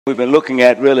We've been looking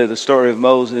at really the story of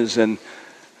Moses and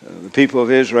the people of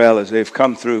Israel as they've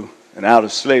come through and out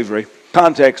of slavery.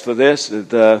 Context for this, that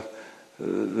the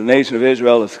nation of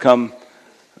Israel has come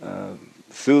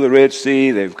through the Red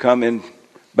Sea. They've come in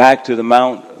back to the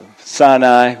Mount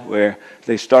Sinai where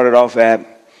they started off at.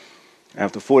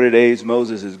 After 40 days,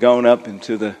 Moses has gone up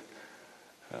into to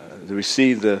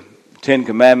receive the 10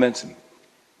 Commandments.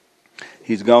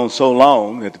 He's gone so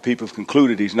long that the people have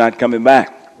concluded he's not coming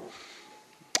back.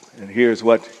 And here's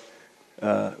what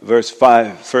first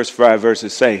five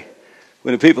verses say.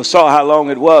 When the people saw how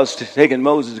long it was taking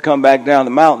Moses to come back down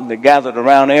the mountain, they gathered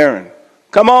around Aaron.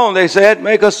 Come on, they said,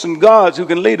 make us some gods who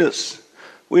can lead us.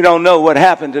 We don't know what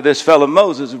happened to this fellow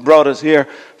Moses who brought us here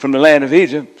from the land of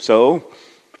Egypt. So,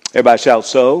 everybody shout,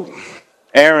 so.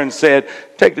 Aaron said,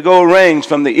 take the gold rings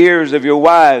from the ears of your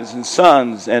wives and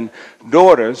sons and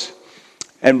daughters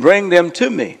and bring them to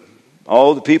me.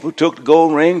 All the people took the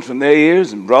gold rings from their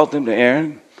ears and brought them to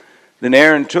Aaron. Then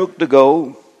Aaron took the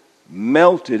gold,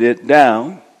 melted it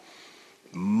down,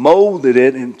 molded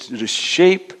it into the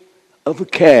shape of a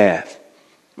calf.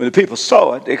 When the people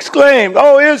saw it, they exclaimed,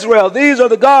 "Oh, Israel, these are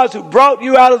the gods who brought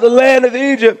you out of the land of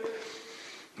Egypt."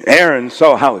 Aaron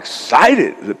saw how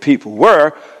excited the people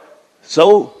were,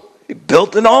 so he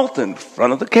built an altar in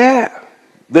front of the calf.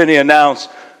 Then he announced,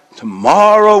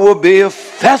 tomorrow will be a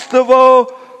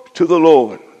festival to the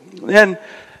Lord. Then,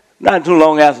 not too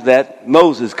long after that,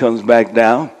 Moses comes back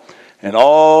down, and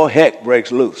all heck breaks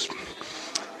loose.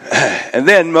 And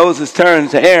then Moses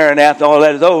turns to Aaron after all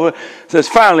that is over, says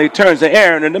finally turns to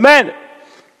Aaron and demanded,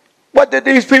 "What did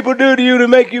these people do to you to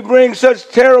make you bring such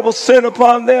terrible sin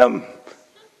upon them?"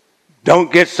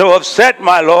 "Don't get so upset,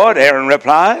 my lord," Aaron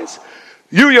replies.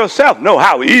 "You yourself know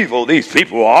how evil these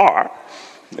people are.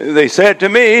 They said to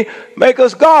me, make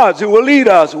us gods who will lead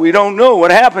us. We don't know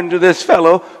what happened to this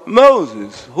fellow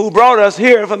Moses, who brought us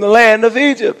here from the land of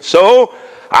Egypt. So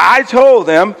I told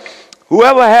them,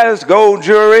 whoever has gold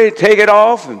jewelry, take it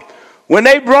off. And when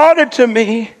they brought it to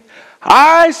me,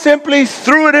 I simply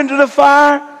threw it into the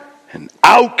fire, and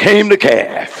out came the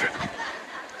calf."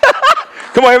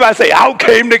 Come on, everybody say, out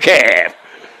came the calf.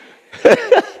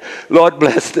 Lord,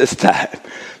 bless this time.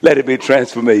 Let it be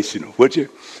transformational, would you?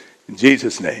 In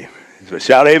Jesus' name. So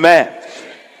shout amen.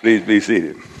 Please be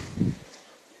seated.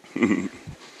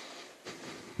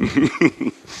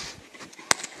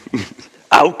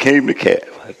 Out came the calf.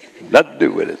 Nothing to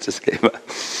do with it. Just came out.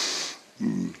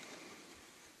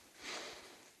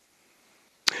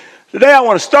 Today I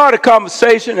want to start a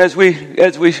conversation as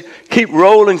we keep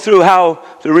rolling through how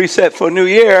to reset for a new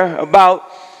year about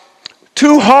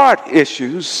two heart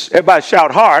issues. Everybody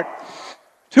shout heart.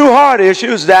 Two heart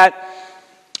issues that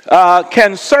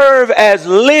can serve as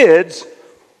lids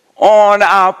on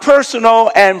our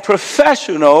personal and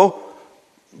professional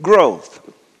growth.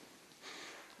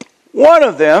 One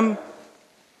of them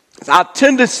is our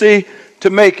tendency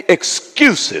to make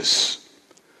excuses.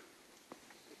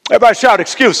 Everybody shout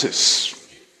excuses.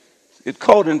 Get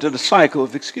caught into the cycle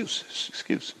of excuses.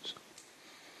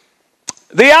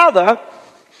 The other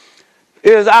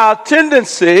is our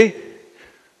tendency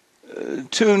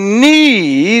to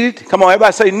need, come on,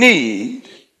 everybody say need.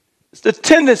 It's the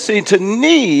tendency to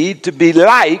need to be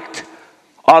liked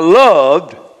or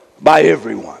loved by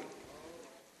everyone.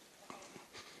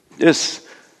 This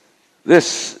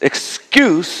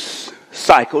excuse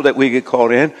cycle that we get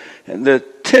caught in, and the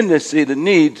tendency, the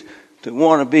need to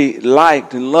want to be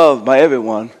liked and loved by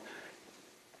everyone,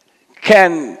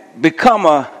 can become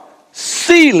a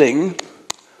ceiling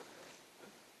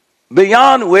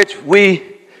beyond which we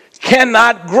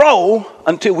cannot grow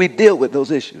until we deal with those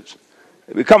issues.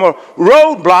 They become a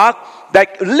roadblock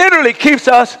that literally keeps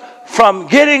us from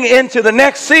getting into the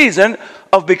next season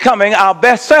of becoming our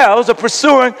best selves, of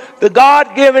pursuing the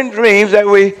God-given dreams that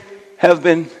we have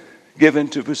been given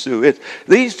to pursue.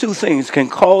 These two things can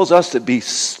cause us to be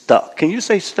stuck. Can you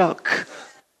say stuck?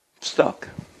 Stuck.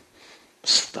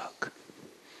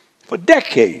 For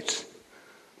decades,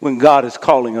 when God is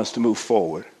calling us to move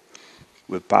forward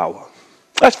with power.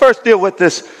 Let's first deal with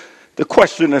the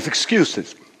question of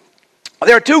excuses.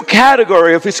 There are two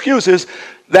categories of excuses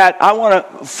that I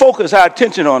want to focus our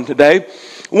attention on today.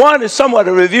 One is somewhat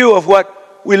a review of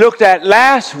what we looked at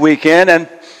last weekend, and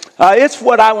it's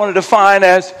what I want to define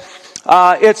as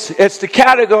it's the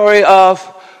category of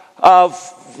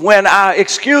when our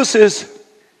excuses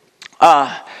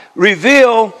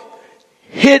reveal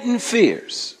hidden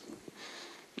fears.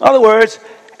 In other words,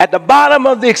 at the bottom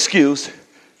of the excuse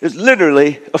is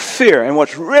literally a fear. And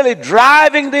what's really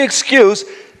driving the excuse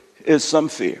is some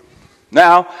fear.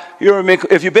 Now,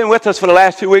 if you've been with us for the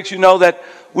last 2 weeks, you know that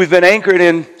we've been anchored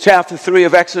in chapter 3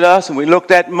 of Exodus, and we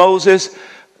looked at Moses.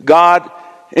 God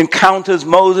encounters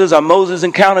Moses, or Moses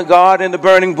encountered God in the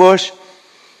burning bush.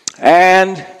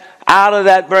 And out of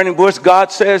that burning bush,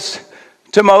 God says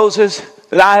to Moses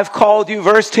that I have called you,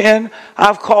 verse 10,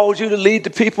 I've called you to lead the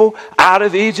people out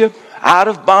of Egypt, out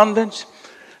of bondage.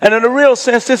 And in a real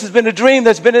sense, this has been a dream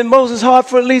that's been in Moses' heart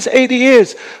for at least 80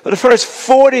 years. For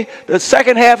the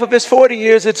second half of his 40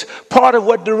 years, it's part of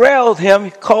what derailed him.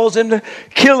 He calls him to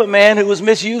kill a man who was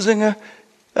misusing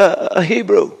a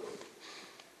Hebrew.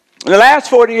 In the last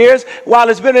 40 years, while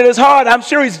it's been in his heart, I'm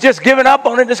sure he's just given up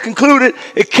on it, just concluded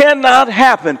it cannot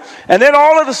happen. And then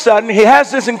all of a sudden, he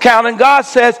has this encounter, and God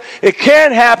says, it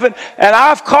can happen, and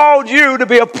I've called you to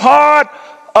be a part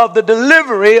of the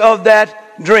delivery of that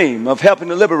dream, of helping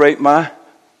to liberate my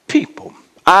people.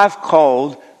 I've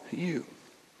called you.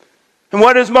 And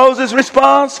what is Moses'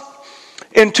 response?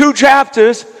 In 2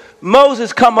 chapters,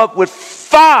 Moses come up with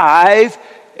 5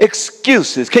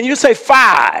 excuses. Can you say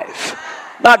 5?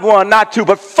 Not 1, not 2,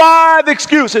 but 5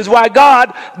 excuses why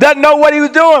God doesn't know what he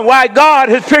was doing, why God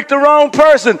has picked the wrong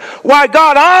person, why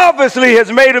God obviously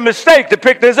has made a mistake to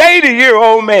pick this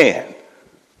 80-year-old man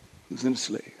who's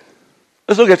enslaved.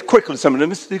 Let's look at quickly some of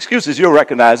them excuses. You'll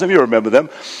recognize them. You'll remember them.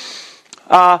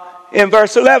 In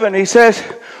verse 11, he says,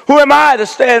 who am I to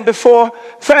stand before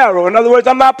Pharaoh? In other words,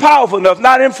 I'm not powerful enough,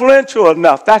 not influential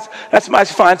enough. That's might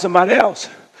find somebody else.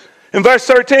 In verse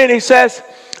 13, he says,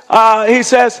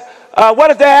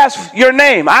 what if they ask your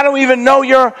name? I don't even know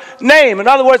your name. In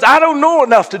other words, I don't know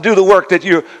enough to do the work that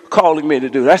you're calling me to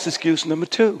do. That's excuse number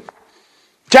 2.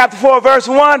 Chapter 4, verse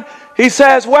 1, he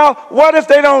says, well, what if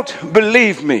they don't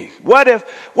believe me? What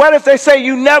if they say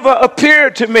you never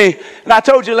appeared to me? And I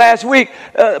told you last week,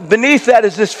 beneath that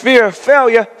is this fear of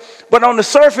failure. But on the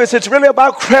surface, it's really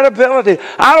about credibility.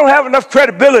 I don't have enough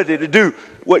credibility to do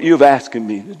what you've asked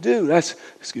me to do. That's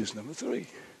excuse number 3.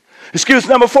 Excuse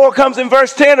number 4 comes in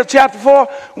verse 10 of chapter 4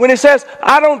 when he says,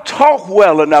 I don't talk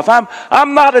well enough.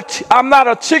 I'm not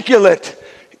articulate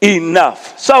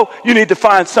enough. So you need to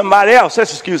find somebody else.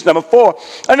 That's excuse number 4.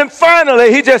 And then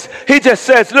finally, he just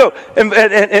says, look, in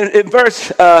verse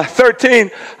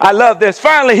 13, I love this.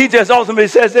 Finally, he just ultimately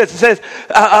says this. He says,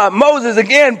 Moses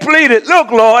again pleaded, look,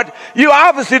 Lord, you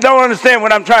obviously don't understand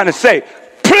what I'm trying to say.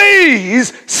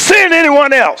 Please send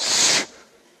anyone else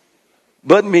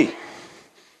but me.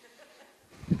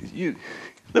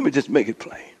 Let me just make it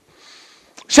plain.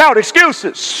 Shout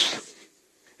excuses.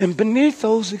 And beneath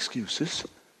those excuses,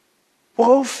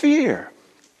 well, fear.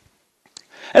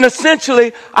 And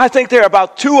essentially, I think there are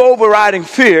about 2 overriding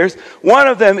fears. One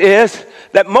of them is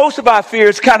that most of our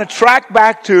fears kind of track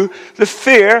back to the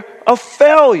fear of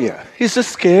failure. He's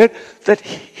just scared that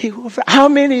he will fail. How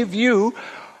many of you,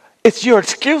 it's your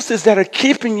excuses that are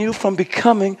keeping you from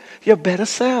becoming your better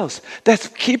selves? That's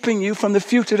keeping you from the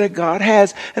future that God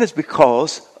has, and it's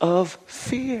because of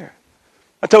fear.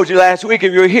 I told you last week,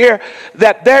 if you were here,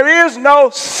 that there is no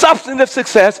substantive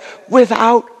success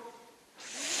without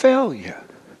failure.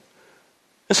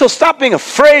 And so stop being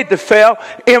afraid to fail.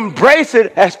 Embrace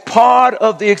it as part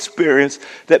of the experience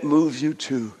that moves you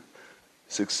to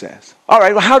success. All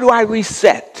right, well, how do I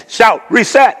reset? Shout,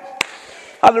 reset.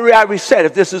 How do I reset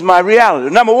if this is my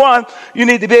reality? Number 1, you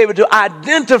need to be able to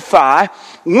identify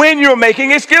when you're making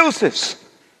excuses.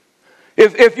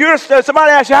 If you're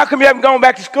somebody asks you, how come you haven't gone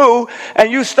back to school?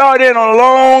 And you start in on a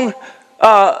long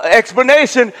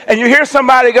explanation, and you hear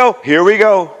somebody go, here we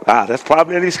go. That's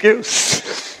probably an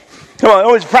excuse. Come on,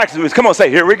 always practice with this. Come on, say,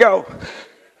 here we go.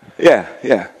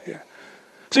 Yeah.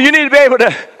 So you need to be able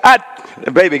to,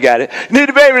 the baby got it. You need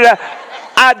to be able to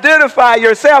identify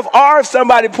yourself, or if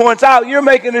somebody points out you're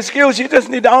making an excuse, you just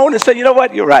need to own it and say, you know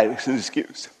what, you're right, it's an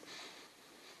excuse.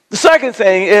 The second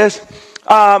thing is,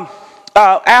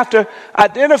 after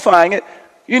identifying it,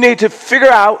 you need to figure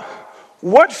out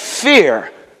what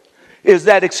fear is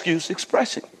that excuse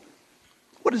expressing.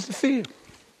 What is the fear?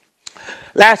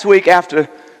 Last week after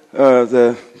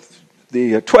the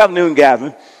 12 noon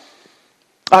gathering,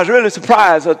 I was really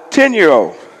surprised. A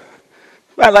 10-year-old,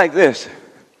 right like this,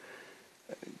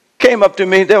 came up to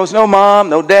me. There was no mom,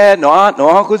 no dad, no aunt, no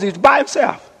uncles. He was by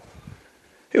himself.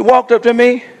 He walked up to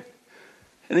me,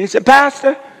 and he said,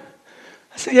 Pastor.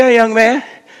 I said, yeah, young man.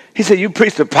 He said, you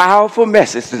preached a powerful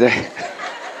message today.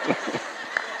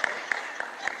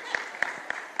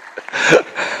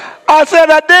 I said,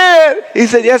 I did. He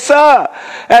said, yes, sir.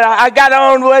 And I got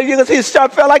on, well, you can see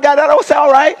sharp fell. I got on. I said,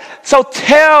 all right. So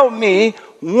tell me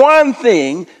one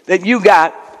thing that you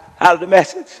got out of the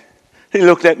message. He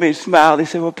looked at me, smiled. He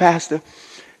said, well, Pastor,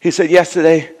 he said,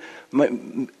 yesterday,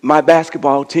 my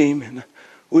basketball team, and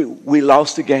we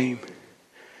lost the game.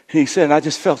 he said, and I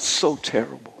just felt so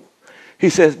terrible. He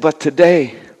says, but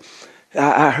today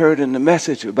I heard in the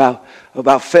message about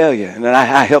failure. And then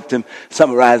I helped him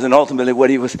summarize. And ultimately what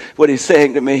he's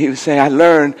saying to me, he was saying, I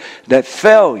learned that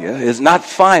failure is not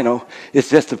final. It's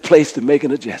just a place to make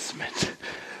an adjustment.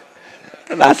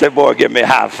 And I said, boy, give me a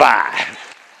high five.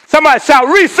 Somebody shout,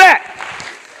 reset.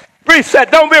 Reset.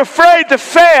 Don't be afraid to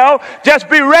fail. Just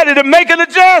be ready to make an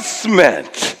adjustment.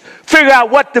 Figure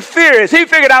out what the fear is. He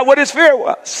figured out what his fear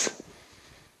was.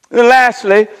 And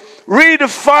lastly,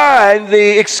 redefine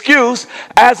the excuse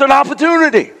as an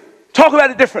opportunity. Talk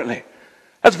about it differently.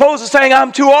 As opposed to saying,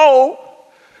 I'm too old,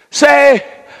 say,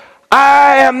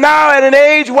 I am now at an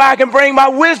age where I can bring my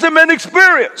wisdom and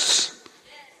experience.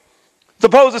 As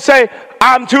opposed to say,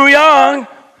 I'm too young,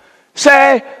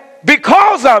 say,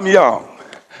 because I'm young,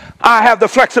 I have the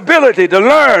flexibility to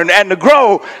learn and to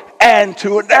grow and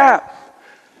to adapt.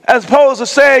 As opposed to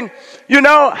saying,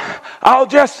 I'll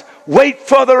just wait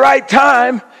for the right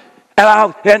time.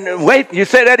 And wait, you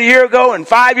said that a year ago and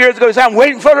 5 years ago, you said, I'm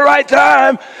waiting for the right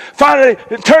time. Finally,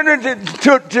 turn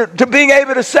to being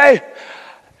able to say,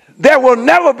 there will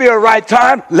never be a right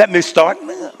time. Let me start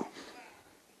now.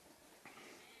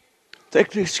 Take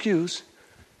the excuse,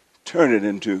 turn it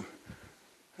into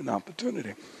an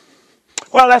opportunity.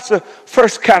 Well, that's the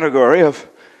first category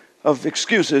of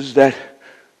excuses that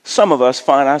some of us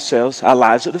find ourselves, our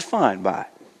lives are defined by.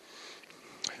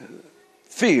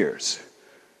 Fears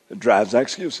that drives our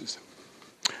excuses.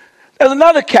 There's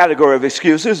another category of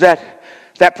excuses that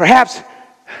perhaps,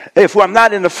 if I'm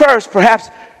not in the first, perhaps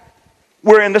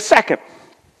we're in the second.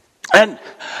 And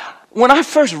when I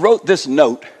first wrote this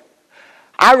note,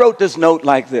 I wrote this note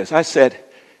like this. I said,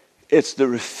 it's the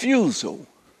refusal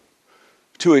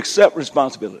to accept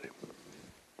responsibility.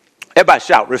 Everybody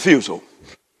shout, refusal.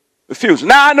 Refusal.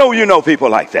 Now, I know you know people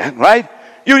like that, right?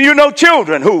 You know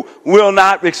children who will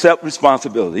not accept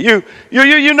responsibility.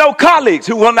 You know colleagues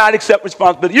who will not accept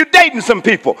responsibility. You're dating some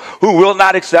people who will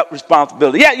not accept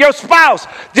responsibility. Yeah, your spouse,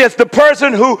 just the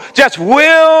person who just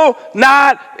will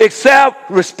not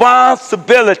accept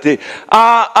responsibility.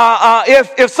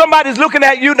 If somebody's looking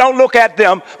at you, don't look at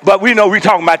them, but we know we're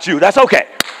talking about you. That's okay.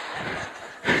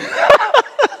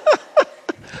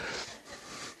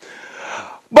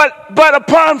 But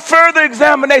upon further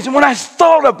examination, when I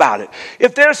thought about it,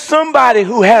 if there's somebody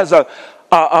who has a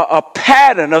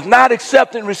pattern of not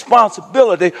accepting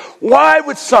responsibility, why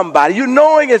would somebody,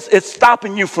 knowing it's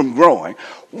stopping you from growing,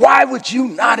 why would you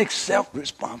not accept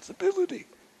responsibility?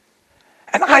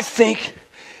 And I think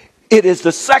it is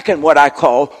the second, what I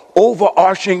call,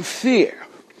 overarching fear.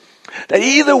 That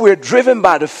either we're driven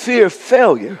by the fear of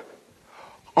failure,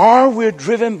 or we're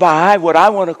driven by what I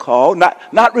want to call,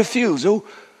 not refusal,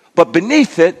 but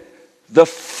beneath it, the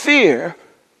fear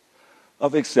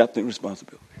of accepting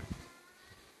responsibility.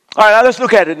 All right, now let's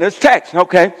look at it in this text,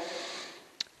 okay?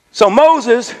 So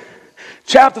Moses,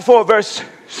 chapter 4, verse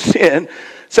 10,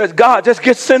 says, God, just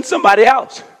send somebody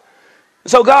else.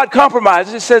 So God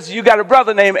compromises. It says, you got a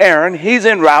brother named Aaron. He's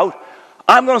en route.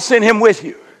 I'm going to send him with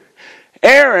you.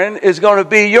 Aaron is going to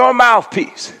be your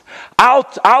mouthpiece.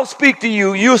 I'll speak to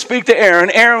you. You speak to Aaron.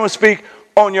 Aaron will speak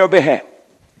on your behalf.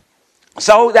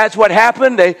 So that's what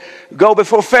happened. They go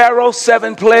before Pharaoh.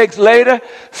 7 plagues later,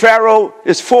 Pharaoh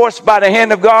is forced by the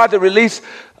hand of God to release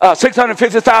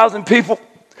 650,000 people.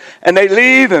 And they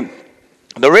leave, and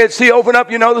the Red Sea opened up.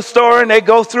 You know the story. And they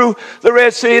go through the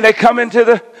Red Sea. And they come into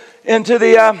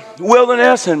the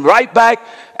wilderness, and right back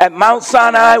at Mount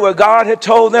Sinai, where God had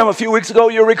told them a few weeks ago,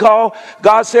 you recall,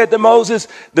 God said to Moses,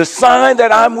 the sign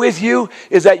that I'm with you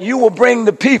is that you will bring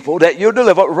the people that you'll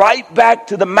deliver right back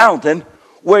to the mountain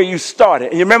where you started.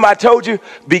 And you remember I told you,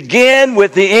 begin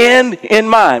with the end in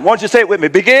mind. Why don't you say it with me?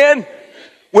 Begin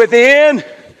with the end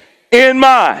in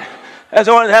mind.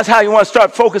 That's how you want to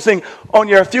start focusing on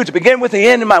your future. Begin with the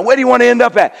end in mind. Where do you want to end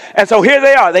up at? And so here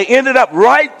they are. They ended up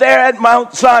right there at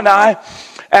Mount Sinai.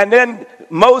 And then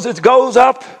Moses goes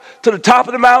up to the top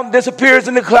of the mountain, disappears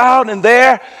in the cloud, and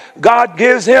there God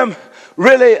gives him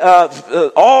really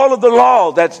all of the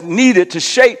law that's needed to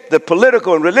shape the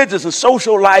political and religious and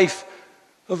social life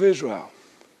of Israel.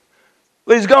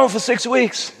 Well, he's gone for 6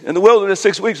 weeks. In the wilderness,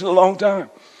 6 weeks is a long time.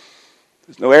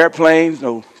 There's no airplanes,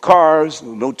 no cars,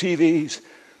 no TVs.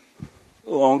 A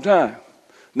long time.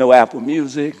 No Apple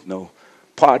Music, no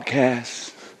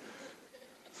podcasts.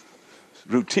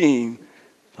 Routine,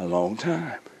 a long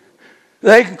time.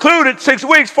 They concluded 6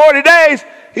 weeks, 40 days,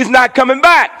 he's not coming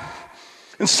back.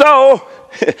 And so,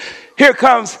 here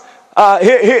comes,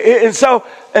 and so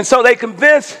they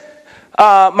convinced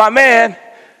my man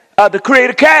to create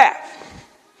a calf.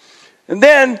 And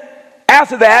then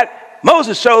after that,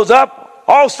 Moses shows up,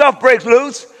 all stuff breaks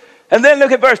loose, And then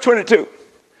look at verse 22.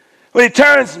 When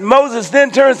Moses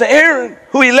then turns to Aaron,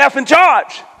 who he left in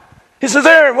charge. He says,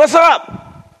 Aaron, what's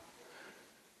up?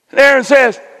 And Aaron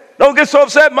says, don't get so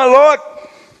upset, my Lord.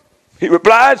 He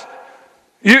replies,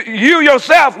 you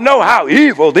yourself know how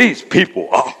evil these people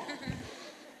are.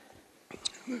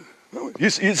 You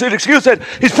see the excuse that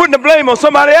he's putting the blame on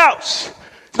somebody else.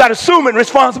 He's not assuming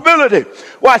responsibility.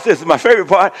 Watch this, is my favorite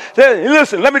part.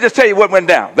 Listen, let me just tell you what went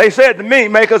down. They said to me,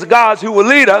 make us gods who will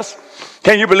lead us.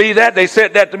 Can you believe that? They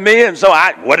said that to me, and so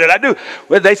what did I do?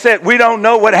 Well, they said, we don't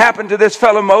know what happened to this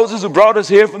fellow Moses who brought us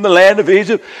here from the land of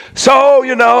Egypt. So,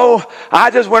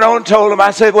 I just went on and told him, I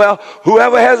said, well,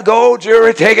 whoever has gold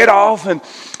jewelry, take it off. And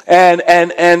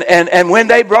when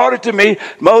they brought it to me,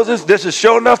 Moses, this is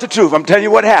sure enough the truth. I'm telling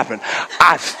you what happened.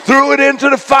 I threw it into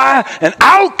the fire, and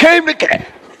out came the calf.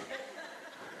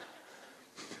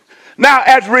 Now,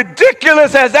 as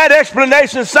ridiculous as that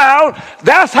explanation sounds,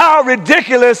 that's how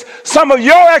ridiculous some of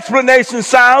your explanation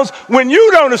sounds when you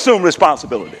don't assume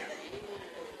responsibility.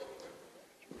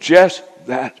 Just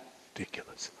that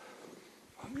ridiculous.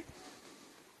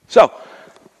 So,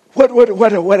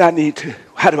 what I need to,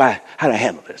 how do I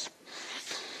handle this?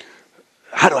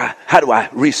 How do I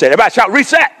reset? Everybody shout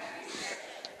reset.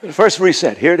 The first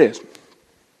reset, here it is.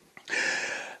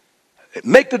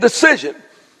 Make the decision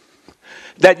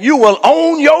that you will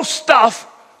own your stuff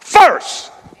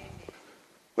first.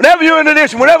 Whenever you're in an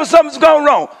issue, whenever something's going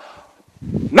wrong,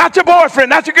 not your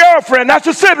boyfriend, not your girlfriend, not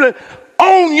your sibling,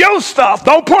 own your stuff.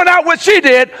 Don't point out what she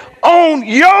did. Own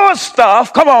your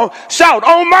stuff. Come on, shout,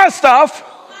 own my stuff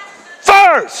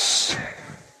first.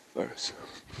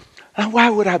 Now, why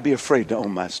would I be afraid to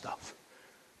own my stuff?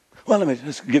 Well, let me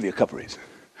just give you a couple reasons.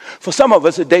 For some of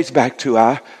us, it dates back to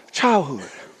our childhood.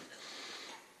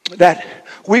 That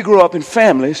we grew up in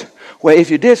families where if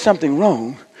you did something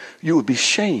wrong, you would be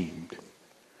shamed.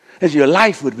 And your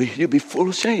life you'd be full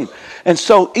of shame. And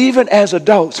so even as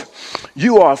adults,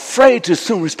 you are afraid to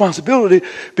assume responsibility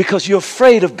because you're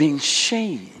afraid of being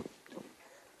shamed.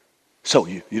 So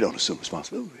you don't assume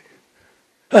responsibility.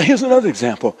 Here's another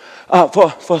example.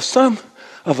 For some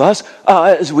of us,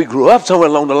 as we grew up, somewhere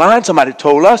along the line, somebody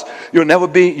told us, you'll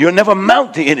never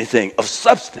amount to anything of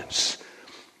substance.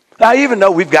 Now, even though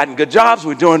we've gotten good jobs,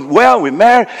 we're doing well, we're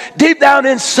married, deep down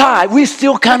inside, we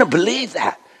still kind of believe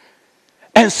that.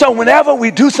 And so whenever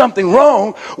we do something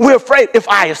wrong, we're afraid if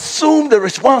I assume the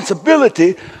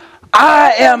responsibility,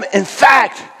 I am, in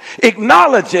fact,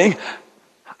 acknowledging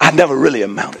I never really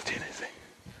amounted to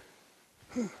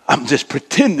anything. I'm just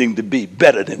pretending to be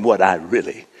better than what I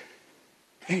really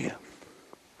am.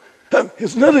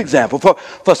 Here's another example.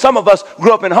 For some of us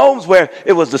grew up in homes where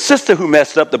it was the sister who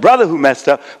messed up, the brother who messed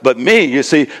up, but me, you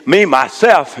see,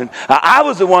 myself. And I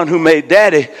was the one who made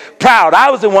daddy proud.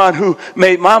 I was the one who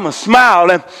made mama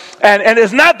smile. And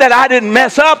it's not that I didn't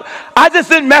mess up. I just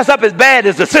didn't mess up as bad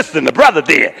as the sister and the brother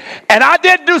did. And I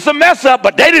did do some mess up,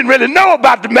 but they didn't really know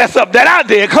about the mess up that I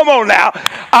did. Come on now.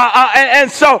 And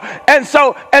so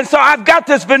I've got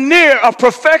this veneer of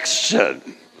perfection.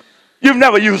 You've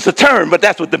never used the term, but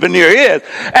that's what the veneer is.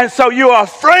 And so you are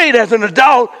afraid as an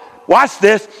adult, watch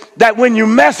this, that when you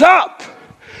mess up,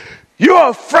 you're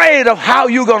afraid of how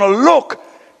you're going to look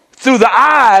through the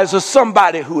eyes of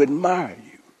somebody who admires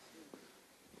you.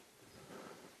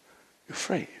 You're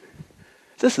afraid.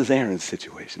 This is Aaron's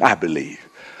situation, I believe.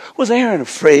 Was Aaron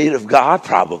afraid of God?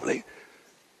 Probably.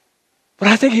 But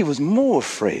I think he was more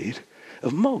afraid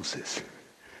of Moses.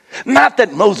 Not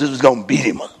that Moses was going to beat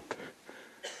him up.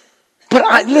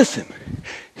 But listen,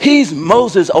 he's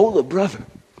Moses' older brother.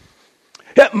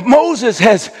 Moses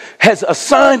has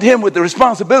assigned him with the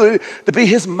responsibility to be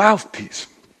his mouthpiece.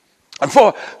 And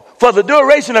for the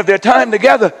duration of their time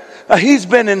together, he's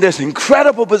been in this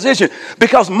incredible position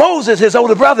because Moses, his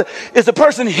older brother, is the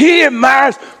person he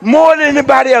admires more than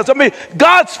anybody else. I mean,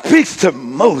 God speaks to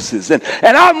Moses, and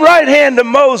I'm right hand to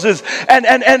Moses. And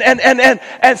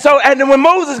when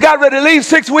Moses got ready to leave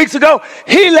 6 weeks ago,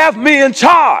 he left me in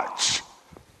charge.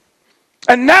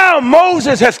 And now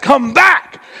Moses has come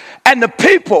back, and the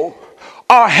people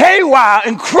are haywire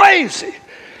and crazy.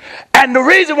 And the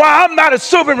reason why I'm not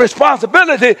assuming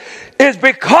responsibility is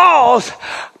because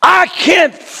I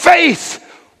can't face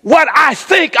what I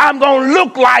think I'm going to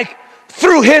look like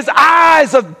through his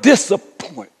eyes of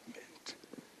disappointment.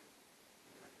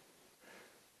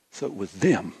 So with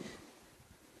them,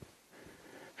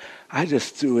 I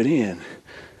just threw it in.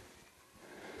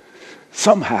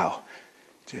 Somehow,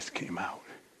 it just came out.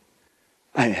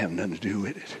 I didn't have nothing to do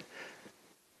with it.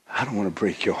 I don't want to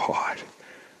break your heart.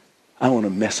 I don't want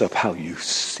to mess up how you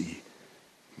see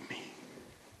me.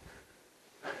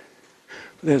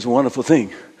 There's a wonderful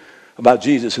thing about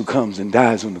Jesus who comes and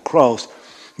dies on the cross,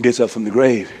 gets up from the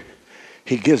grave.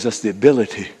 He gives us the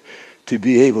ability to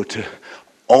be able to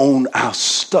own our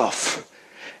stuff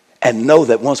and know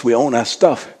that once we own our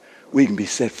stuff, we can be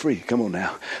set free. Come on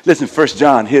now. Listen, 1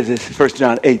 John, here's this, 1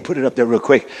 John 8. Put it up there real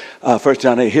quick. 1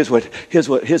 John 8, here's what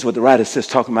the writer says,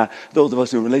 talking about those of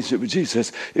us in relationship with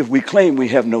Jesus. If we claim we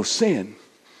have no sin,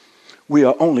 we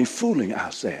are only fooling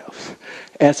ourselves.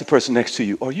 Ask the person next to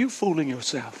you, are you fooling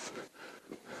yourself?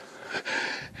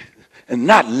 And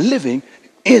not living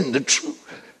in the truth.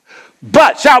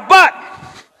 But,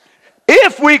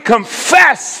 if we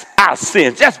confess our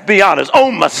sins, just be honest,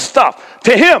 own my stuff,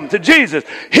 to him, to Jesus,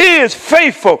 he is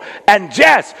faithful and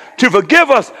just to forgive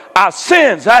us our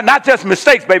sins, not just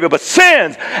mistakes, baby, but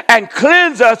sins, and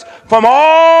cleanse us from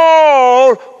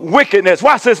all wickedness.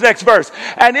 Watch this next verse.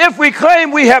 And if we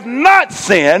claim we have not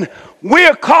sinned,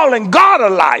 we're calling God a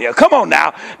liar. Come on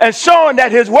now. And showing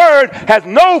that his word has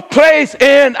no place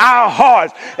in our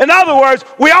hearts. In other words,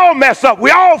 we all mess up.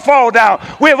 We all fall down.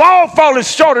 We have all fallen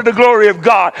short of the glory of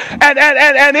God.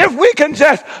 And if we can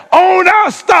just own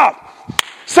our stuff,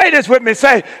 say this with me.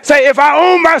 Say, if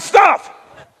I own my stuff,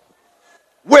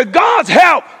 with God's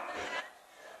help,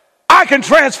 I can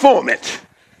transform it.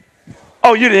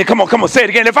 Oh, you didn't. Come on, say it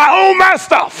again. If I own my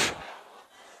stuff,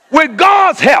 with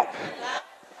God's help,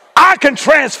 I can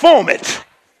transform it.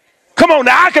 Come on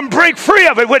now, I can break free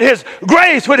of it with his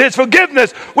grace, with his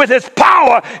forgiveness, with his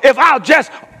power, if I'll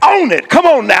just own it. Come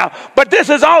on now. But this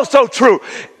is also true.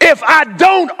 If I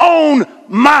don't own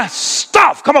my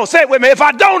stuff, come on, say it with me. If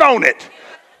I don't own it,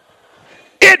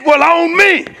 it will own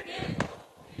me.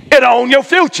 It'll own your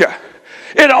future.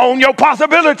 It'll own your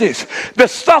possibilities. The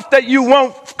stuff that you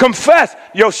won't confess,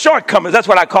 your shortcomings, that's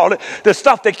what I call it. The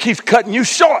stuff that keeps cutting you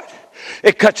short.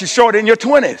 It cuts you short in your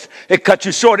 20s. It cuts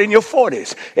you short in your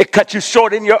 40s. It cuts you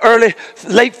short in your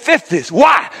late 50s.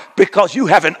 Why? Because you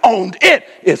haven't owned it.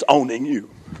 It's owning you.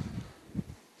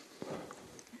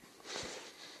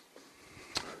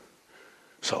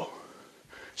 So,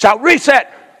 shout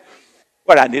reset.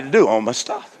 What I need to do, own my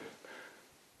stuff.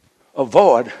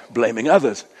 Avoid blaming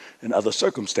others in other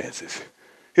circumstances.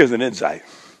 Here's an insight.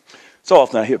 So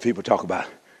often I hear people talk about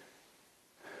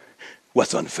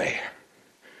what's unfair.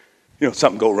 You know,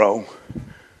 something go wrong,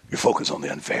 you focus on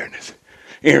the unfairness.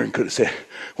 Aaron could have said,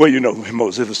 well, you know,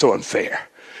 Moses, it was so unfair.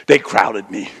 They crowded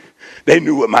me. They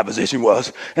knew what my position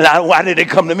was. And why did they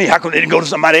come to me? How come they didn't go to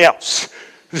somebody else?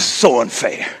 This is so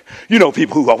unfair. You know,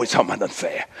 people who always talk about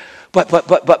unfair. But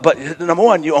number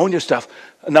one, you own your stuff.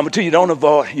 Number two, you don't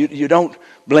avoid, you don't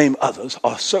blame others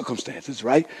or circumstances,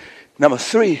 right? Number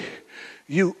three,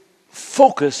 you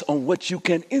focus on what you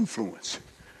can influence.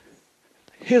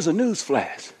 Here's a news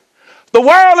flash. The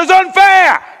world is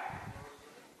unfair.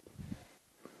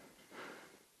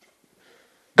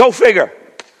 Go figure.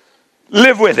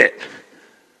 Live with it.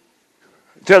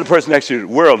 Tell the person next to you, the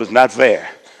world is not fair.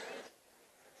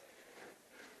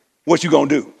 What you going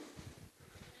to do?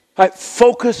 All right,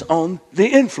 focus on the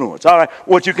influence. All right,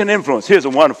 what you can influence. Here's a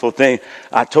wonderful thing.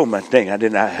 I told my thing.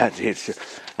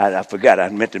 I forgot. I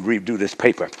meant to redo this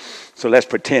paper. So let's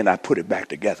pretend I put it back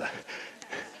together.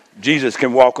 Jesus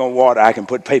can walk on water. I can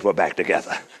put paper back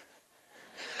together.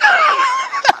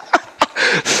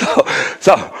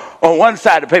 so on one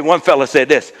side of the paper, one fella said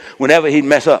this. Whenever he'd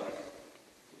mess up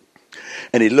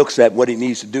and he looks at what he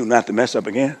needs to do not to mess up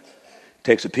again,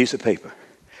 takes a piece of paper.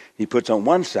 He puts on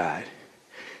one side,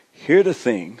 here are the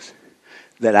things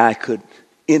that I could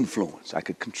influence. I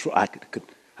could control. I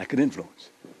could influence.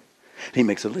 He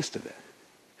makes a list of that.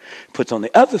 Puts on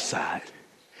the other side,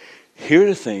 here are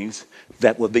the things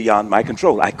that were beyond my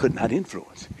control. I could not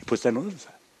influence. He puts that on the other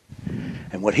side.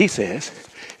 And what he says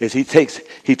is he takes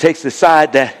the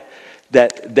side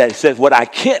that says what I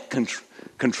can't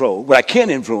control, what I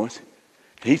can't influence,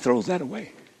 he throws that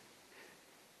away.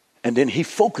 And then he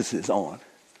focuses on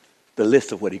the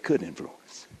list of what he could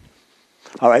influence.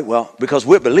 All right, well, because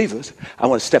we're believers, I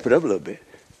want to step it up a little bit.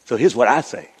 So here's what I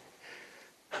say.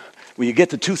 When you get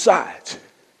to two sides,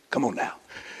 come on now,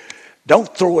 don't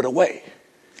throw it away.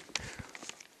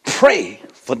 Pray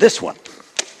for this one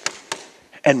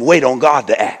and wait on God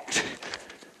to act.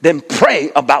 Then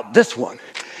pray about this one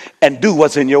and do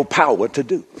what's in your power to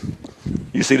do.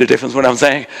 You see the difference what I'm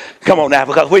saying? Come on now,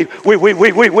 because we're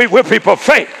people of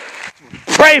faith.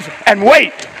 Pray and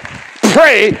wait.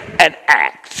 Pray and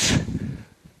act.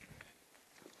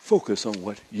 Focus on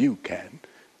what you can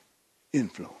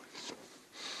influence.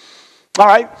 All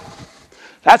right.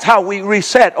 That's how we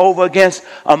reset over against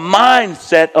a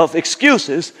mindset of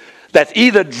excuses that's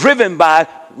either driven by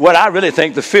what I really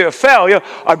think the fear of failure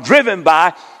or driven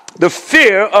by the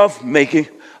fear of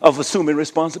assuming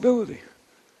responsibility.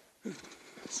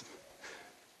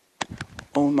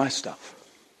 own my stuff.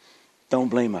 Don't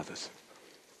blame others.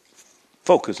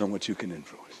 Focus on what you can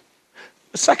influence.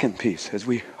 The second piece, as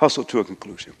we hustle to a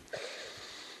conclusion,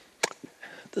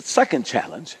 the second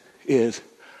challenge is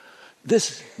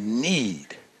this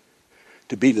need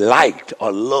to be liked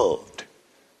or loved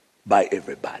by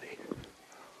everybody.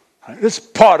 This is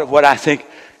part of what I think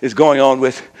is going on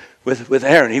with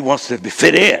Aaron. He wants to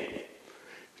fit in,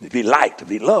 to be liked, to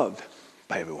be loved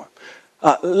by everyone.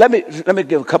 Let me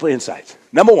give a couple of insights.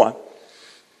 Number one,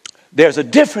 there's a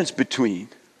difference between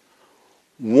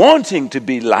wanting to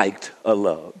be liked or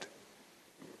loved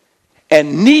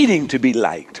and needing to be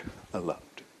liked or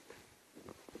loved.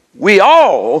 We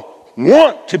all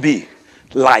want to be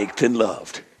liked and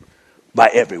loved by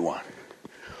everyone.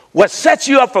 What sets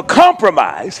you up for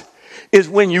compromise is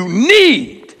when you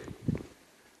need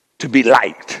to be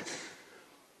liked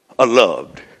or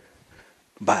loved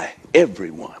by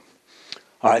everyone.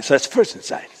 All right, so that's the first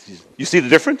insight. You see the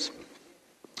difference?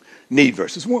 Need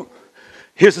versus want.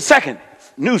 Here's the second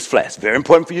newsflash, very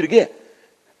important for you to get.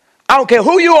 I don't care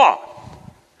who you are.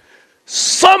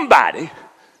 Somebody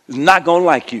is not going to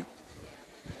like you.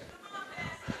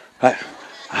 I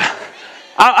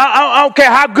don't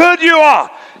care how good you are.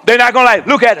 They're not going to like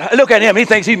it. Look at him. He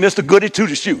thinks he's Mr. Goody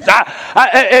Two-Shoes.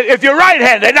 If you're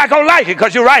right-handed, they're not going to like it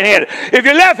because you're right-handed. If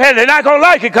you're left-handed, they're not going to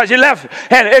like it because you're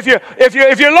left-handed.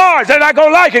 If you're large, they're not going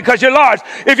to like it because you're large.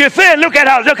 If you're thin, look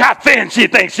how thin she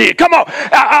thinks she is. Come on.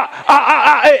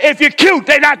 If you're cute,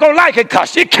 they're not going to like it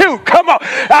because you're cute. Come on.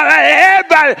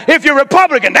 Everybody. If you're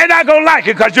Republican, they're not going to like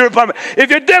it because you're Republican.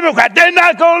 If you're Democrat, they're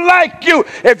not going to like you.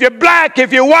 If you're black,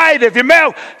 if you're white, if you're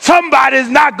male, somebody's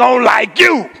not going to like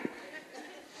you.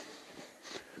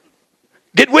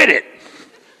 Get with it.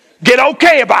 Get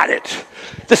okay about it.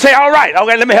 To say, all right,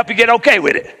 okay, let me help you get okay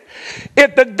with it.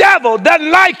 If the devil doesn't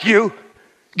like you,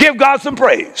 give God some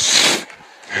praise.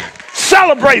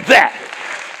 Celebrate that.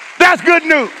 That's good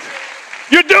news.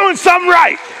 You're doing something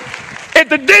right. If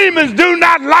the demons do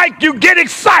not like you, get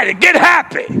excited. Get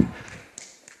happy.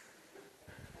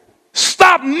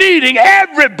 Stop needing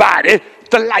everybody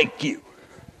to like you.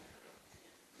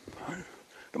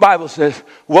 The Bible says,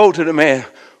 woe to the man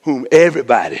whom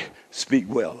everybody speak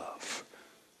well of.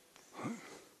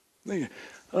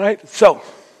 All right, so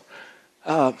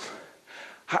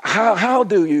how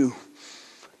do you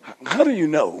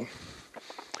know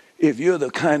if you're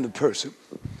the kind of person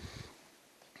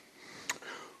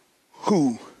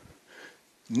who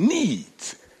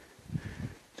needs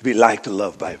to be liked and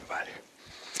loved by everybody?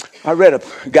 I read a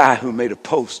guy who made a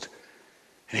post,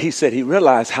 and he said he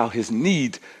realized how his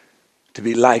need to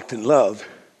be liked and loved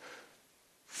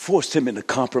forced him into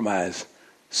compromise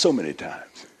so many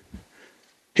times.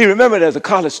 He remembered as a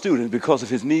college student, because of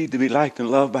his need to be liked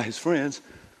and loved by his friends,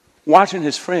 watching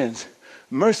his friends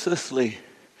mercilessly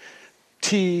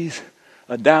tease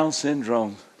a Down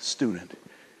syndrome student.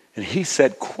 And he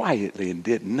sat quietly and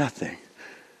did nothing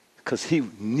because he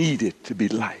needed to be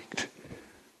liked.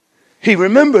 He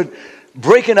remembered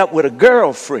breaking up with a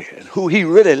girlfriend who he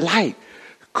really liked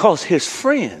because his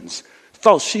friends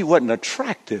thought she wasn't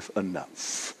attractive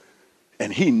enough,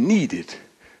 and he needed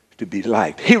to be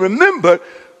liked. He remembered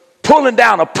pulling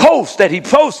down a post that he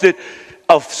posted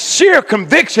of sheer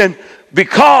conviction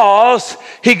because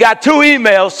he got 2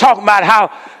 emails talking about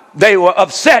how they were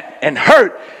upset and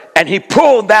hurt, and he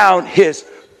pulled down his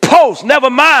post,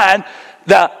 never mind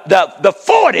the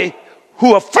 40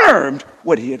 who affirmed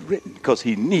what he had written, because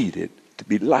he needed to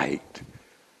be liked.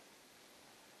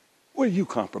 Where are you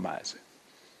compromising?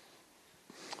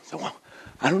 So, well,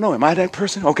 I don't know. Am I that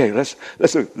person? Okay, let's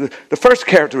look. The first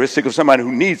characteristic of somebody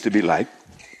who needs to be liked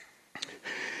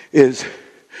is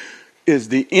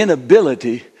the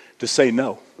inability to say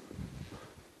no.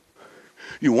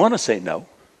 You want to say no.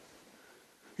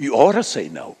 You ought to say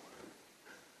no.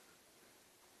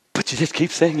 But you just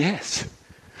keep saying yes.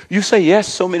 You say yes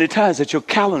so many times that your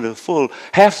calendar is full,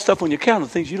 half stuff on your calendar,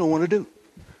 things you don't want to do.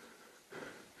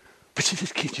 But you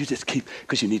just keep,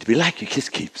 because you need to be like, you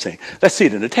just keep saying. Let's see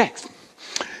it in the text.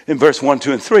 In verse 1,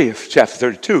 2, and 3 of chapter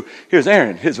 32, here's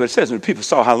Aaron. Here's what it says. When the people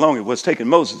saw how long it was taking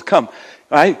Moses to come,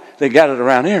 right? They gathered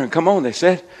around Aaron. Come on, they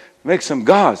said. Make some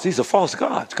gods. These are false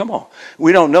gods. Come on.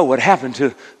 We don't know what happened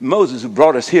to Moses who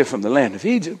brought us here from the land of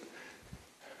Egypt.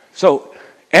 So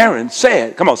Aaron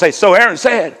said, come on, say, so Aaron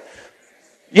said,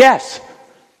 yes.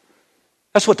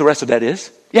 That's what the rest of that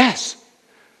is. Yes.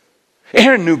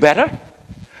 Aaron knew better.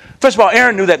 First of all,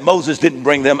 Aaron knew that Moses didn't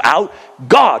bring them out.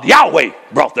 God, Yahweh,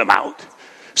 brought them out.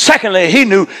 Secondly, he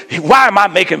knew, why am I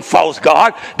making false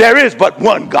God? There is but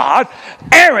one God.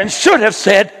 Aaron should have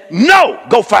said, no,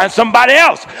 go find somebody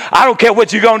else. I don't care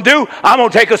what you're going to do. I'm going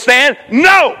to take a stand.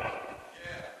 No.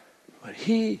 But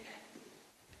he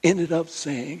ended up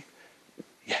saying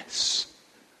yes.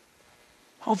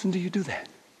 How often do you do that?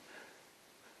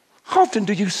 How often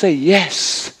do you say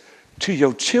yes to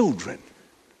your children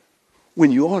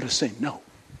when you ought to say no? I'll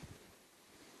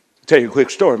tell you a quick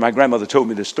story. My grandmother told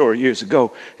me this story years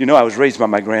ago. You know, I was raised by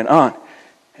my grand aunt,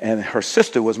 and her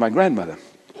sister was my grandmother.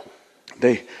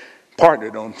 They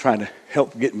partnered on trying to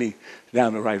help get me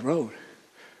down the right road.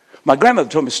 My grandmother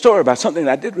told me a story about something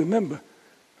that I did remember. In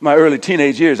my early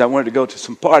teenage years, I wanted to go to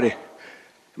some party.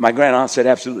 My grand aunt said,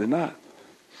 absolutely not.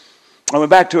 I went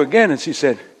back to her again, and she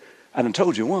said, I done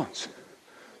told you once.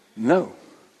 No.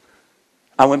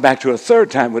 I went back to her a third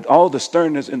time with all the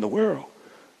sternness in the world.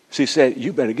 She said,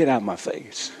 you better get out of my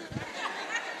face.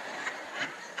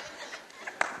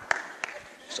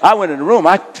 So I went in the room.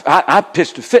 I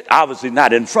pitched a fit, obviously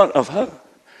not in front of her,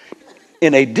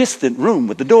 in a distant room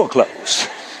with the door closed.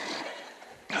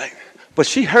 But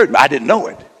she heard me. I didn't know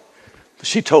it. But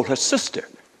she told her sister.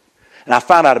 And I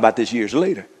found out about this years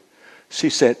later. She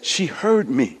said she heard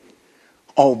me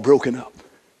all broken up.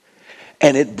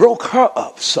 And it broke her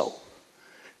up so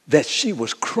that she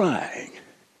was crying,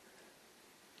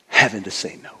 having to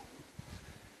say no.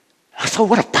 I thought,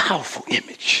 what a powerful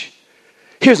image.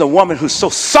 Here's a woman who's so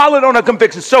solid on her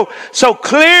convictions, so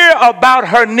clear about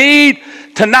her need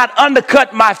to not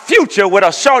undercut my future with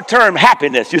a short-term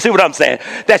happiness. You see what I'm saying?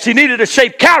 That she needed to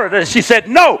shape character, and she said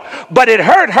no. But it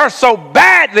hurt her so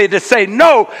badly to say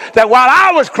no that while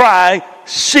I was crying,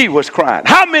 she was crying.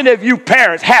 How many of you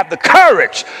parents have the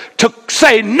courage to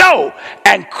say no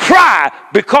and cry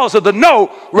because of the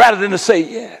no rather than to say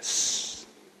yes?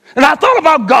 And I thought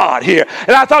about God here.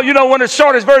 And I thought, one of the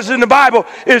shortest verses in the Bible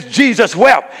is Jesus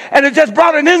wept. And it just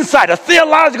brought an insight, a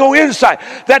theological insight,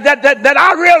 that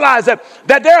I realized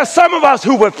that there are some of us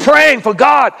who were praying for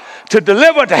God to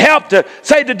deliver, to help,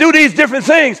 to do these different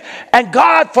things. And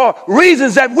God, for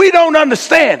reasons that we don't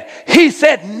understand, he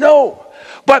said no.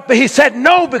 But he said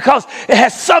no because it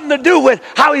has something to do with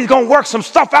how he's going to work some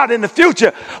stuff out in the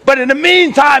future. But in the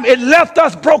meantime, it left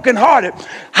us brokenhearted.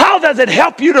 How does it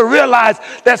help you to realize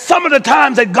that some of the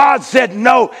times that God said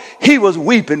no, he was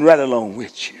weeping right along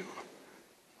with you?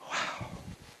 Wow.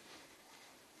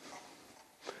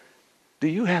 Do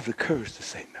you have the courage to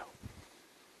say no?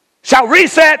 Shall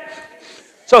reset.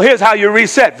 So here's how you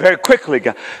reset very quickly.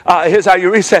 Here's how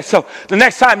you reset. So the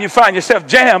next time you find yourself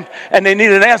jammed and they need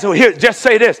an answer, well, here, just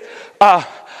say this.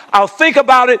 I'll think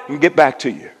about it and get back to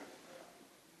you.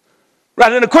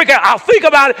 Rather than a quick answer, I'll think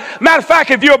about it. Matter of fact,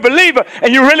 if you're a believer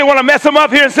and you really want to mess them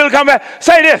up here in Silicon Valley,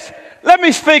 say this. Let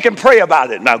me think and pray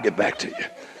about it and I'll get back to you.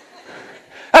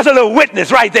 That's a little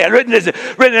witness right there. Written.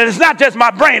 It's not just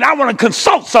my brain. I want to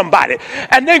consult somebody.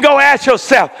 And then go ask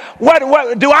yourself, what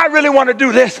do I really want to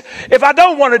do this? If I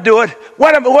don't want to do it,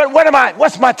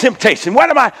 what's my temptation? What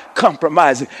am I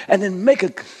compromising? And then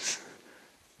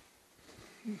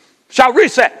shall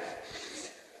reset.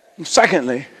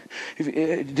 Secondly,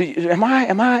 am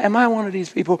I one of these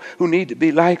people who need to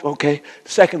be liked? Okay.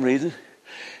 Second reason,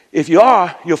 if you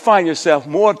are, you'll find yourself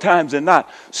more times than not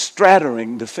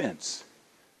straddling the fence.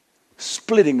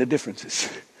 Splitting the differences.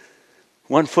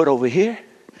 1 foot over here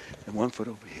and 1 foot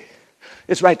over here.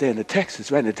 It's right there in the text.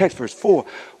 It's right in the text, verse 4.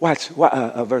 Watch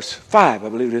verse 5, I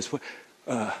believe it is.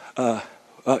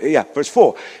 Verse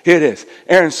 4. Here it is.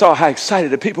 Aaron saw how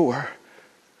excited the people were.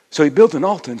 So he built an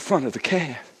altar in front of the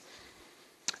calf.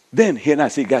 Then he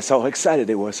got so excited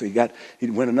they were, so he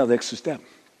went another extra step.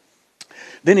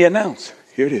 Then he announced,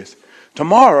 here it is,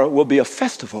 tomorrow will be a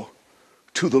festival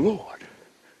to the Lord,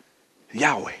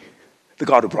 Yahweh, the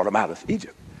God who brought him out of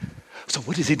Egypt. So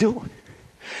what is he doing?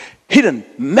 He done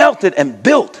melted and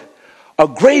built a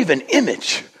graven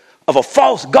image of a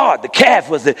false god. The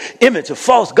calf was the image of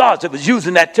false gods that was used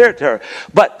in that territory.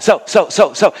 But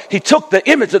so he took the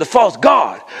image of the false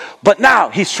god, but now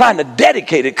he's trying to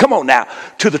dedicate it, come on now,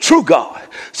 to the true God.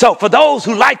 So for those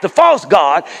who like the false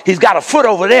god, he's got a foot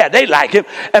over there. They like him.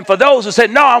 And for those who say,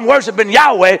 no, I'm worshiping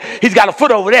Yahweh, he's got a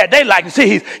foot over there. They like him.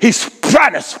 See, he's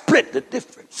trying to split the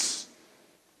difference.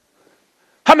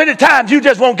 How many times you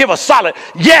just won't give a solid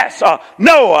yes or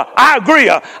no or I agree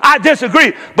or I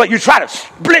disagree, but you try to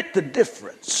split the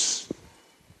difference?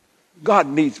 God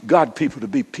needs people to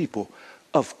be people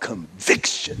of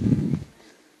conviction.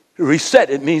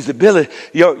 Reset, it means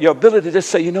your ability to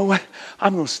just say, you know what,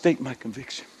 I'm going to state my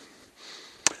conviction.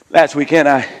 Last weekend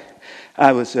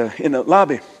I was in the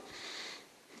lobby,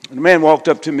 and a man walked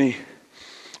up to me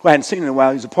who I hadn't seen in a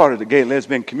while. He's a part of the gay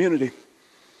lesbian community.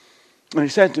 And he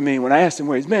said to me, when I asked him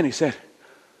where he's been, he said,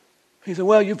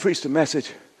 well, you preached a message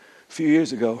a few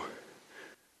years ago.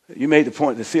 You made the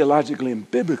point that theologically and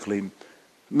biblically,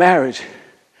 marriage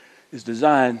is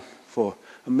designed for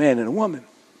a man and a woman.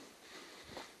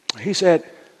 He said,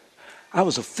 I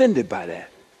was offended by that,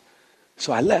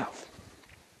 so I left.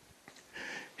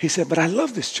 He said, but I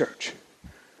love this church,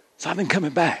 so I've been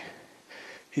coming back.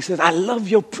 He said, I love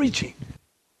your preaching.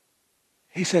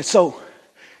 He said, so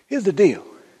here's the deal.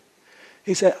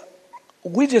 He said,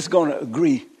 we're just going to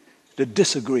agree to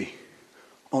disagree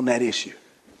on that issue.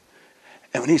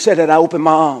 And when he said that, I opened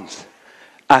my arms.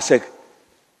 I said,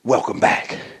 welcome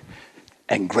back,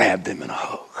 and grabbed him in a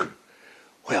hug.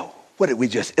 Well, what did we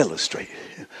just illustrate?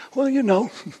 Well, you know,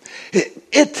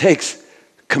 it takes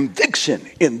conviction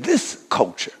in this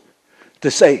culture to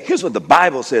say, here's what the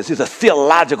Bible says. Here's a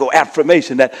theological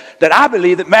affirmation that I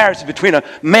believe that marriage is between a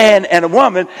man and a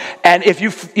woman. And if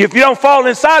you don't fall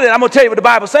inside it, I'm going to tell you what the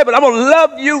Bible says, but I'm going to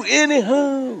love you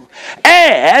anyhow.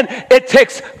 And it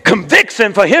takes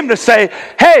conviction for him to say,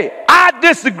 hey, I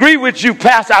disagree with you,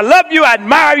 Pastor. I love you, I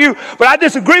admire you, but I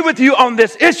disagree with you on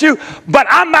this issue. But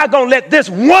I'm not going to let this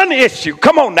one issue,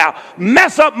 come on now,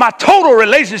 mess up my total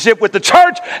relationship with the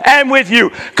church and with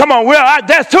you. Come on,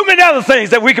 there's too many other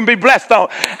things that we can be blessed on.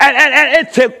 And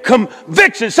it's a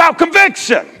conviction, shout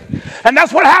conviction. And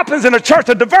that's what happens in a church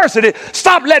of diversity.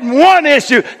 Stop letting one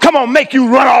issue, come on, make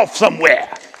you run off somewhere.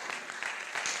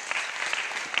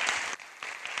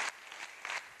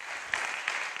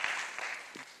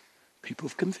 People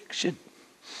of conviction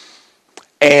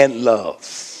and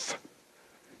love.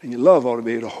 And your love ought to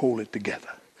be able to hold it together.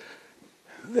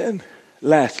 Then,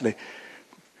 lastly,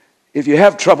 if you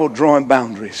have trouble drawing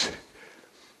boundaries,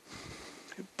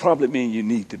 it probably means you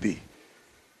need to be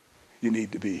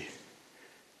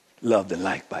loved and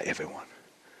liked by everyone.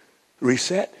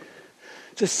 Reset.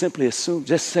 Just simply assume,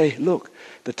 just say, look,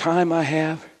 the time I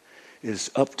have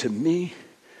is up to me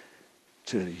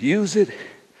to use it,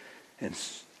 and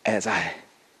as I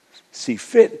see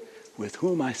fit, with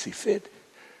whom I see fit,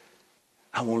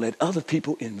 I won't let other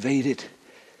people invade it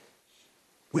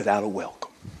without a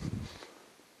welcome.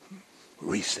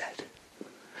 Reset.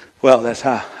 Well, that's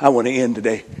how I want to end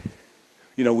today.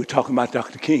 You know, we're talking about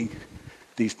Dr. King,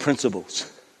 these principles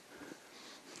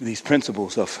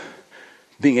of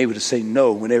being able to say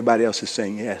no when everybody else is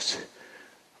saying yes,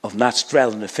 of not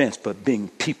straddling the fence, but being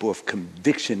people of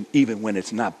conviction even when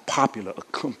it's not popular or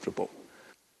comfortable.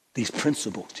 These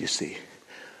principles, you see,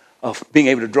 of being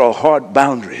able to draw hard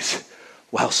boundaries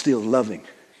while still loving.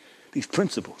 These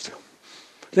principles,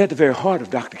 they're at the very heart of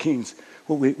Dr. King's,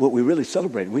 what we really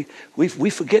celebrate. We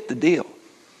forget the deal.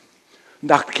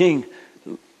 Dr. King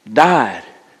died.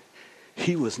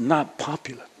 He was not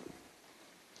popular.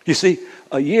 You see,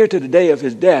 a year to the day of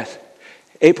his death,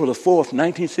 April the 4th,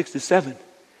 1967,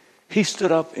 he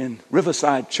stood up in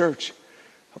Riverside Church,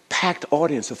 a packed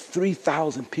audience of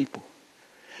 3,000 people.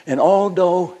 And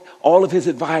although all of his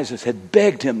advisors had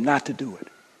begged him not to do it,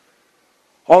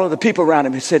 all of the people around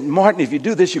him had said, Martin, if you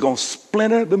do this, you're going to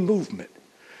splinter the movement.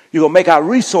 You're going to make our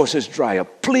resources dry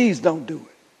up. Please don't do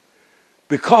it.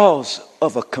 Because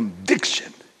of a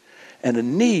conviction and a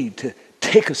need to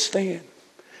take a stand.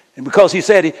 And because he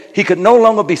said he could no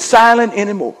longer be silent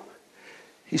anymore,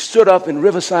 he stood up in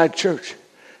Riverside Church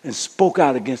and spoke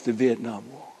out against the Vietnam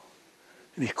War.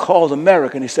 And he called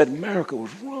America and he said, America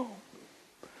was wrong.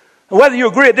 And whether you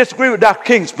agree or disagree with Dr.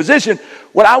 King's position,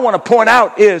 what I want to point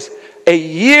out is a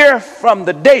year from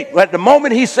the date, at the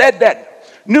moment he said that,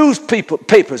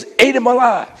 newspapers ate him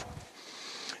alive.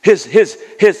 His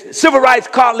civil rights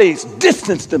colleagues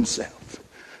distanced themselves.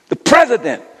 The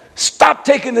president stopped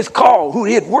taking this call, who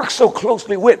he had worked so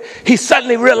closely with. He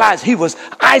suddenly realized he was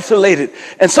isolated.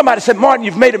 And somebody said, Martin,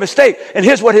 you've made a mistake. And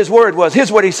here's what his word was.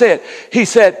 Here's what he said. He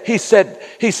said,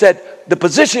 the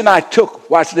position I took,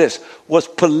 watch this, was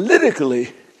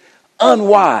politically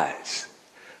unwise,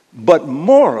 but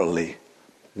morally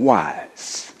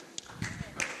wise.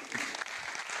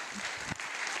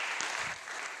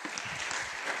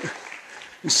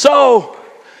 And so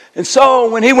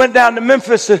when he went down to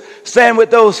Memphis to stand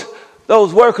with those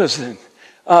workers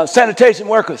and sanitation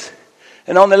workers,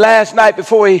 and on the last night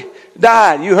before he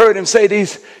died, you heard him say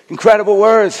these incredible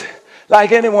words,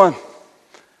 like anyone,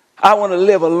 I want to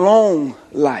live a long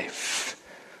life.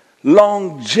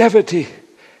 Longevity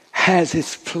has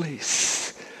its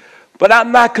place. But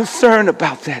I'm not concerned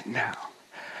about that now.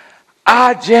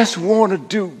 I just want to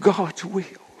do God's will.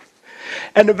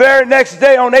 And the very next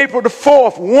day, on April the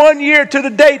 4th, 1 year to the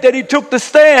date that he took the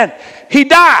stand, he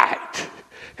died.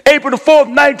 April the 4th,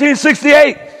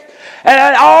 1968.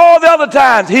 And all the other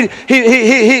times,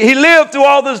 he lived through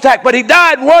all those attacks. But he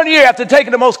died 1 year after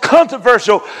taking the most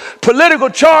controversial political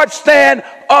charge stand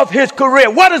of his career.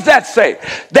 What does that say?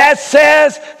 That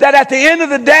says that at the end of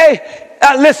the day,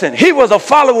 listen, he was a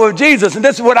follower of Jesus, and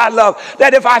this is what I love,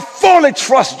 that if I fully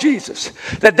trust Jesus,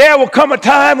 that there will come a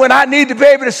time when I need to be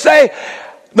able to say,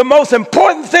 the most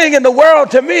important thing in the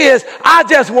world to me is I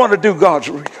just want to do God's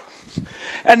will.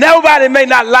 And nobody may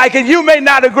not like it. You may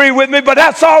not agree with me, but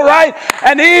that's all right.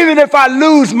 And even if I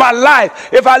lose my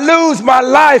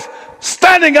life,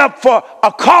 standing up for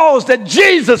a cause that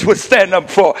Jesus would stand up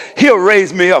for, he'll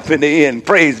raise me up in the end.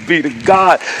 Praise be to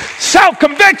God.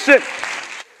 Self-conviction.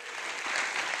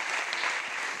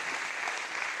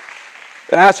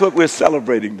 That's what we're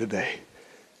celebrating today.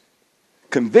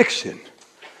 Conviction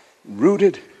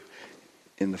rooted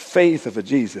in the faith of a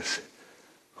Jesus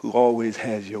who always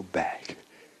has your back,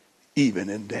 even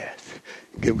in death.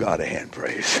 Give God a hand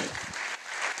praise.